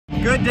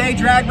Good day,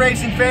 drag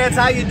racing fans.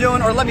 How you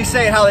doing? Or let me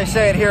say it how they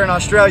say it here in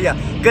Australia.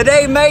 Good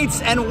day, mates,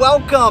 and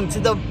welcome to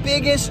the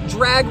biggest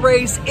drag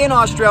race in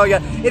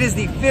Australia. It is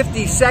the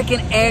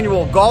 52nd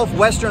annual Gulf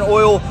Western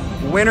Oil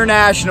Winter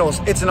Nationals.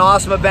 It's an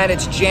awesome event.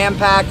 It's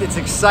jam-packed. It's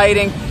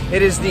exciting.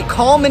 It is the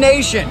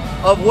culmination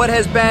of what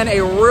has been a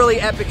really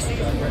epic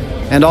season.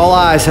 And all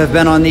eyes have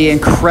been on the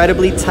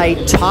incredibly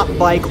tight top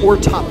bike or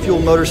top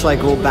fuel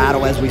motorcycle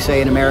battle, as we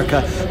say in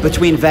America,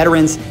 between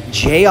veterans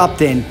Jay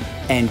Upton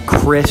and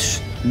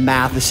Chris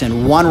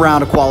Matheson. One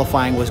round of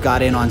qualifying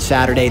got in on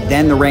Saturday,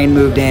 then the rain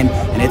moved in,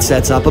 and it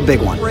sets up a big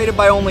one. Rated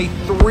by only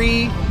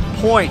 3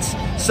 points.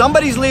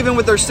 Somebody's leaving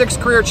with their 6th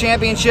career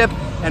championship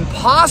and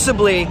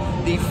possibly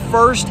the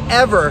first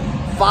ever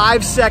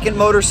 5-second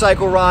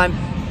motorcycle run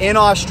in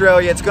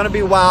Australia. It's going to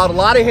be wild. A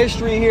lot of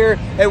history here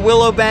at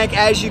Willowbank.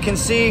 As you can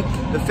see,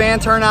 the fan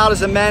turnout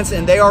is immense,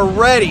 and they are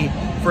ready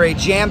for a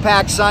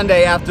jam-packed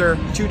Sunday after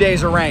 2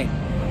 days of rain.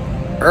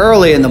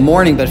 Early in the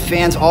morning, but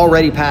fans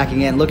already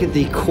packing in. Look at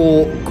the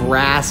cool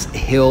grass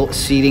hill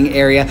seating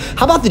area.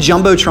 How about the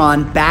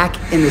Jumbotron back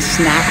in the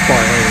snack bar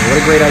area?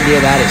 What a great idea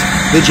that is.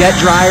 The jet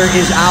dryer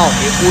is out.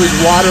 It was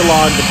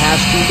waterlogged the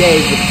past 2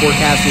 days, but the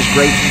forecast is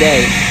great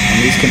today. And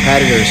these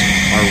competitors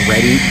are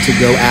ready to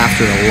go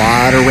after a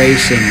lot of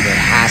racing that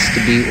has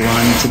to be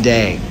run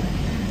today.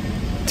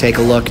 Take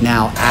a look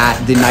now at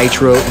the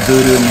Nitro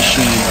Voodoo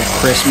machine of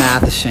Chris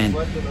Matheson.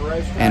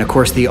 And of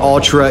course the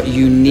ultra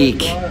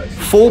unique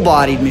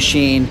full-bodied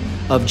machine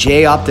of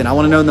Jay Upton. I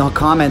want to know in the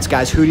comments,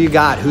 guys, who do you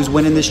got? Who's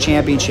winning this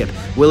championship?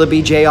 Will it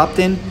be Jay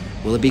Upton?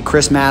 Will it be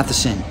Chris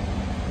Matheson?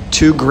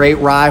 Two great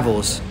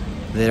rivals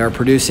that are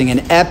producing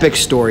an epic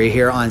story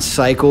here on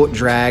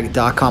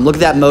CycleDrag.com. Look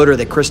at that motor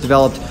that Chris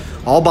developed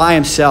all by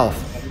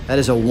himself. That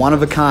is a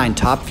one-of-a-kind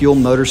top fuel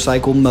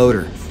motorcycle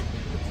motor.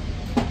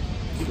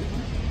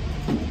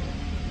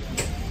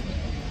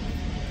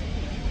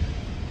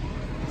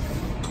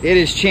 It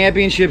is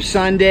Championship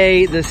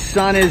Sunday. The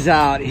sun is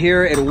out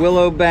here at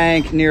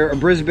Willowbank near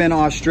Brisbane,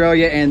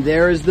 Australia, and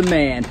there is the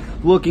man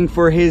looking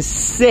for his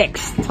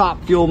 6th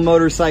top fuel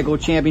motorcycle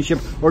championship,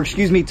 or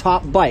excuse me,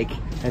 top bike,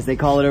 as they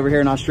call it over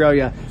here in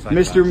Australia.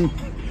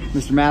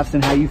 Mr.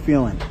 Matheson, how you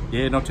feeling?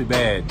 Yeah, not too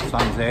bad.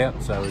 Sun's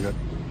out, so we've got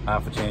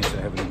half a chance of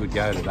having a good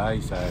go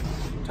today. So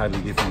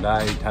totally different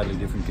day, totally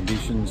different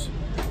conditions.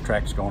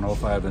 Track's gone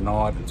off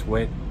overnight, it's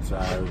wet, so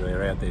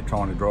they're out there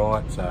trying to dry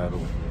it, so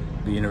it'll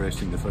be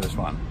interesting, the first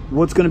one.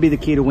 What's going to be the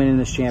key to winning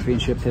this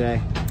championship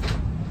today?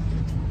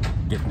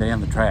 Getting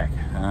down the track.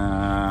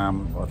 I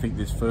think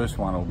this first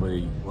one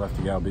we'll have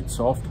to go a bit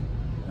soft,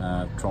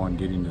 try and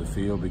get into the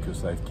field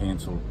because they've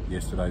cancelled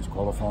yesterday's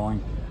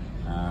qualifying.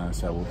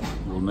 So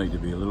we'll need to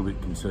be a little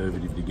bit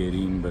conservative to get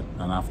in, but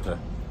enough to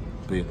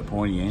be at the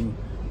pointy end,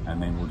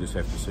 and then we'll just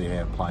have to see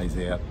how it plays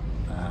out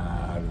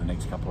over the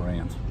next couple of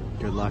rounds.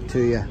 Good luck to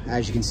you.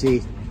 As you can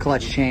see,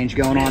 clutch change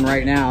going on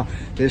right now.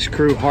 This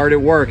crew hard at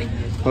work,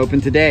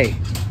 hoping today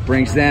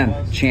brings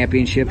them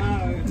championship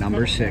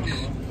number 6.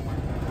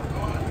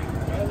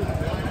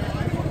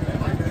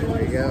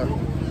 There you go.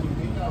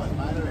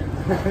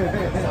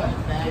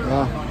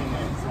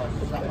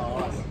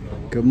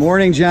 Good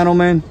morning,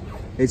 gentlemen.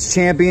 It's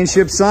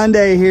Championship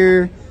Sunday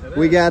here.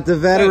 We got the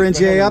veteran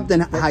Jay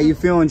Upton. How you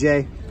feeling,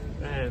 Jay?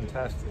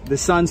 Fantastic. The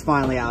sun's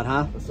finally out,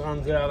 huh? The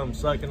sun's out. I'm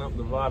soaking up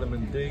the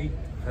vitamin D.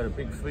 Had a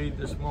big feed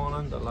this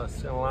morning. It's going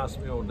to last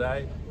me all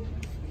day.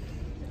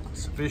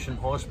 Sufficient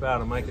horsepower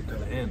to make it to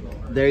the end.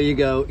 There you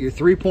go. You're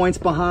 3 points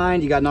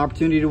behind. You got an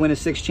opportunity to win a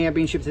 6th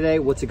championship today.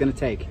 What's it going to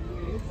take?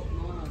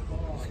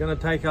 It's going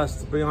to take us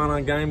to be on our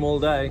game all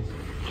day.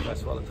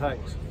 That's what it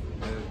takes.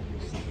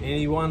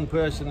 Any one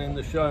person in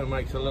the show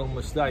makes a little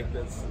mistake,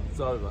 it's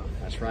over.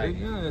 That's right.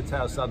 You know, that's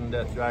how sudden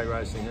death drag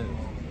racing is.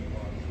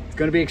 It's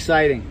going to be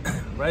exciting.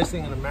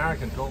 Racing in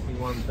America taught me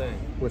one thing.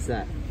 What's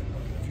that?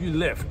 If you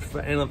lift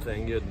for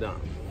anything, you're done.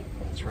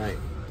 That's right.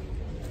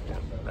 Yeah,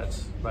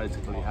 that's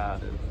basically how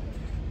it is.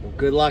 Well,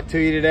 good luck to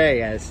you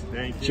today as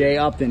Jay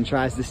Upton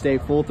tries to stay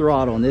full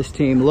throttle, and this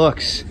team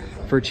looks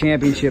for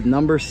championship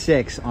number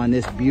 6 on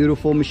this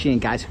beautiful machine.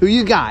 Guys, who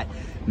you got?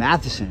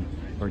 Matheson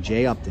or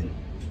Jay Upton?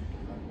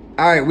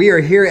 All right, we are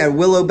here at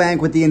Willowbank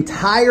with the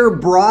entire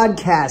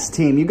broadcast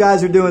team. You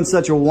guys are doing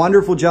such a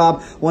wonderful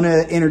job. I want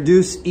to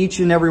introduce each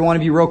and every one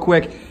of you real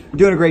quick. You're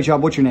doing a great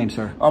job. What's your name,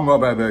 sir? I'm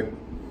Rob Oberg.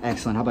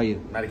 Excellent. How about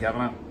you? Matty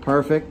Kavanagh.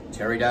 Perfect.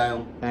 Terry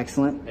Dale.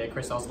 Excellent. Hey,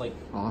 Chris Osley.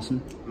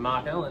 Awesome.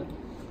 Mark Ellen.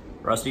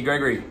 Rusty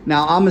Gregory.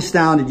 Now, I'm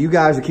astounded. You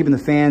guys are keeping the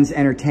fans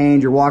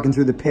entertained. You're walking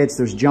through the pits.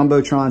 There's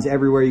Jumbotrons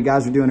everywhere. You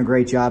guys are doing a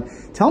great job.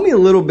 Tell me a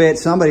little bit,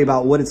 somebody,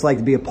 about what it's like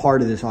to be a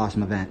part of this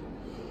awesome event.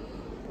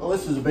 Well,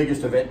 this is the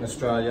biggest event in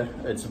Australia.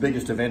 It's the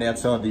biggest event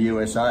outside the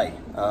USA.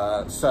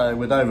 So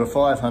with over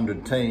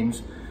 500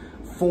 teams,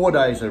 4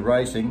 days of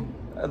racing,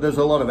 there's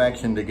a lot of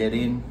action to get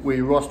in.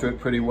 We roster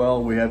it pretty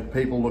well. We have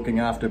people looking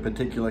after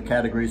particular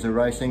categories of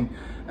racing,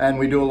 and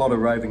we do a lot of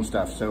roving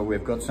stuff. So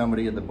we've got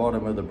somebody at the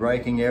bottom of the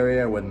braking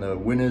area when the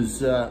winners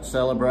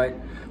celebrate.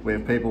 We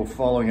have people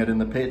following it in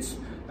the pits,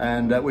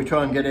 and we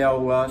try and get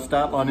our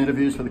start line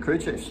interviews for the crew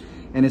chiefs.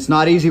 And it's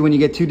not easy when you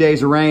get 2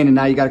 days of rain and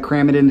now you got to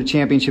cram it into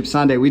Championship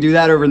Sunday. We do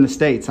that over in the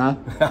States, huh?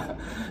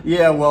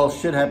 Yeah, well,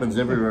 shit happens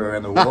everywhere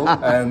around the world,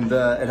 and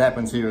it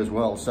happens here as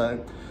well.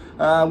 So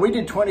we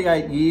did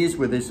 28 years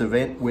with this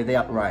event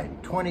without rain,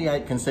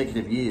 28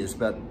 consecutive years,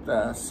 but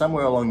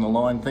somewhere along the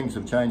line things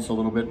have changed a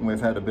little bit, and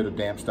we've had a bit of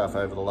damp stuff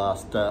over the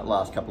last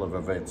couple of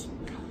events.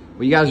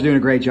 Well, you guys are doing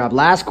a great job.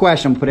 Last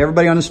question, I'm gonna put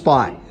everybody on the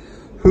spot.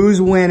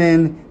 Who's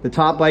winning the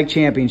Top Bike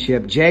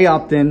Championship, Jay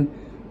Upton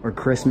or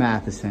Chris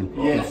Matheson?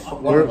 Yes,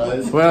 one of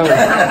those. Well,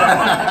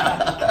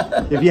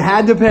 if you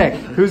had to pick,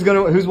 who's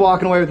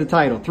walking away with the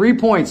title? 3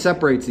 points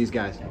separates these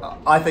guys.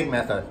 I think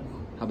Matho.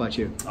 How about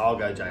you? I'll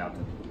go Jay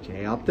Upton.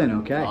 Jay Upton,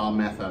 okay.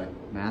 Matho.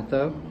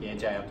 Matho? Yeah,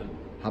 Jay Upton.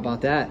 How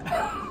about that?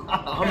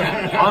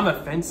 I'm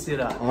a fence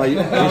sitter. Oh,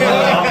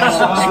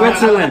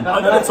 Switzerland.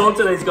 I'm going to talk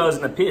to these guys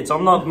in the pits.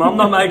 I'm not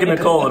making a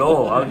call at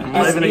all. I'm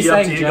leaving it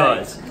up to you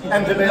guys.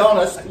 And to be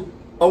honest,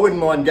 I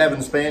wouldn't mind Gavin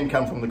Spann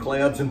come from the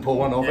clouds and pull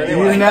one off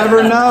anyway. You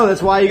never know.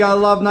 That's why you gotta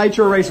love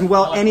nitro racing.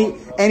 Well,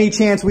 any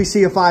chance we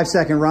see a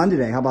 5-second run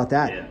today? How about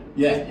that?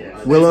 Yeah.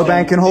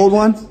 Willowbank can hold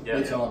one? Yeah.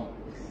 It's on.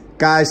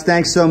 Guys,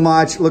 thanks so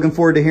much. Looking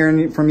forward to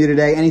hearing from you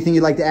today. Anything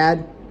you'd like to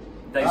add?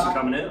 Thanks for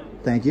coming out.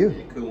 Thank you.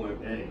 Yeah, cool work.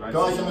 Yeah, great.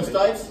 Guys in the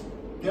States,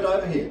 get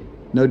over here.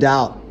 No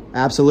doubt.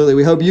 Absolutely.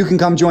 We hope you can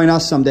come join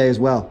us someday as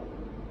well.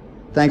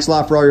 Thanks a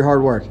lot for all your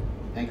hard work.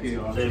 Thank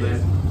you. See you,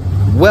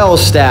 man. Well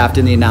staffed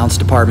in the announce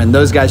department.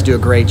 Those guys do a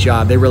great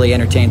job. They really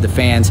entertained the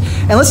fans.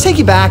 And let's take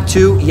you back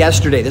to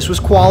yesterday. This was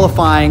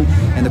qualifying,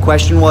 and the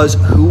question was,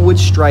 who would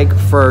strike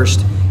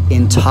first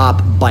in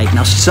Top Bike?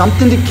 Now,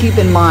 something to keep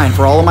in mind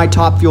for all of my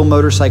Top Fuel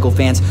motorcycle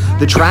fans,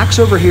 the tracks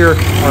over here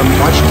are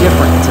much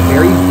different. It's a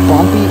very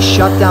bumpy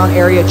shutdown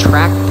area.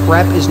 Track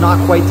prep is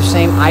not quite the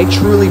same. I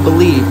truly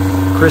believe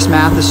Chris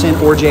Matheson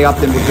or Jay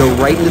Upton would go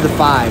right into the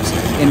 5s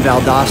in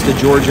Valdosta,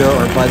 Georgia,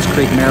 or Budds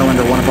Creek, Maryland,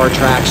 or one of our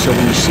tracks. So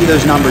when you see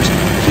those numbers,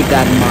 keep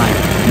that in mind.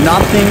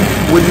 Nothing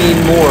would mean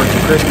more to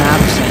Chris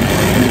Matheson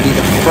than to be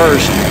the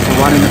first to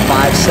run in the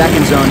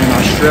 5-second zone in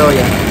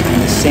Australia, and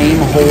the same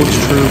holds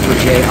true for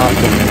Jay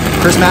Upton.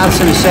 Chris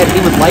Matheson has said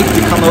he would like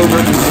to come over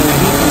and compete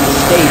in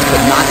the States,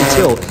 but not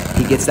until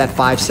he gets that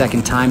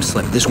 5-second time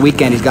slip. This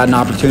weekend, he's got an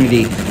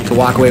opportunity to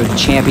walk away with the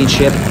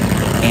championship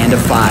and a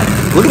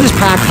 5. Look at this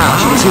packed house.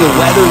 You can see the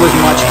weather was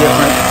much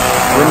different.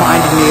 It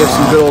reminded me of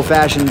some good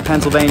old-fashioned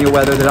Pennsylvania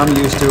weather that I'm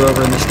used to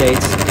over in the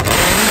States.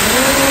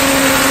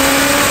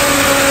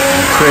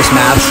 Chris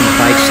Matheson's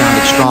bike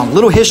sounded strong.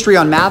 Little history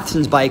on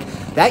Matheson's bike.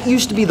 That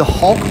used to be the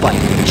Hulk bike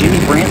of Jimmy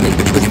Brantley,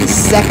 which was the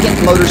second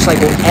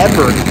motorcycle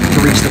ever to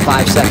reach the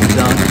 5-second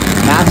zone.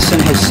 Matheson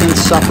has since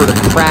suffered a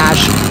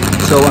crash,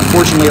 so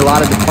unfortunately a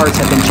lot of the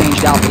parts have been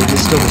changed out, but it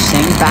is still the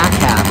same back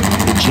half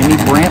that Jimmy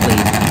Brantley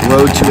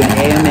rode to an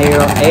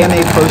AMA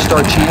Pro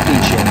Star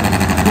Championship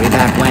way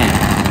back when.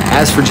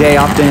 As for Jay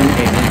Upton,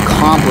 an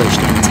accomplished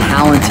and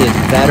talented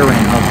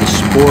veteran of the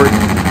sport,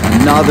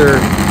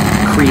 another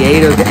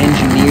creative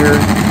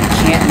engineer.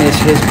 Can't miss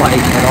his bike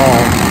at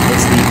all.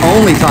 It's the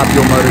only Top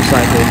Fuel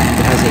motorcycle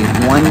that has a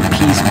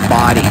one-piece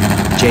body.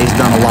 Jay's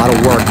done a lot of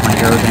work on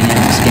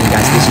aerodynamic skin.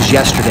 Guys, this is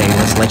yesterday.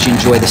 Let's let you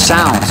enjoy the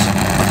sounds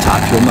of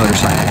Top Fuel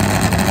motorcycle.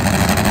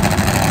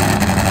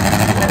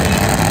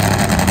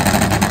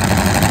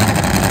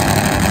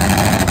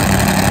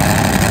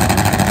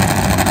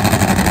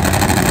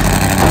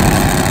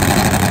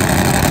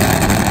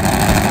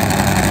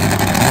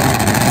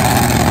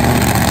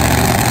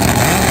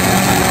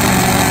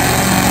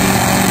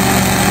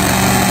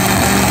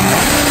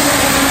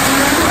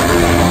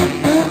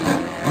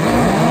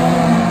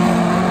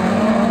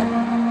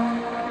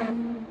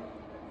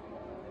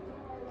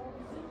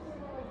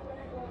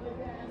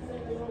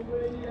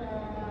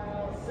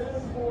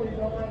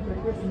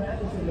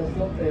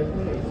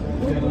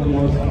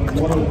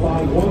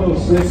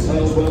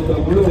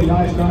 Really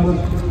nice numbers.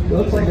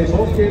 Looks like they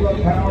both gave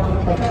up power.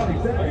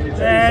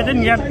 I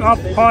didn't get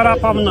caught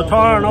up on the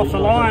tyre and off the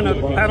line.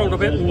 It paddled a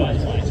bit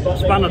and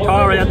spun the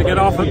tyre. I had to get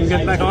off it and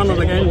get back on it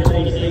again.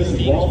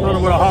 Thought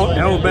it would have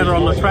held better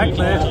on the track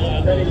there.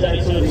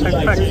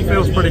 In fact, it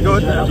feels pretty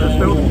good out there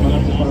still.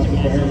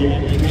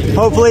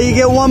 Hopefully you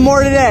get one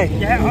more today.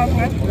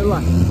 Yeah, good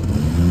luck.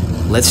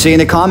 Let's see in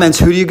the comments,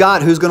 who do you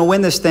got? Who's going to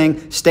win this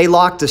thing? Stay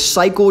locked to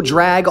Cycle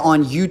Drag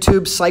on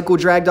YouTube,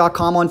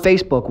 cycledrag.com on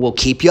Facebook. We'll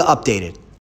keep you updated.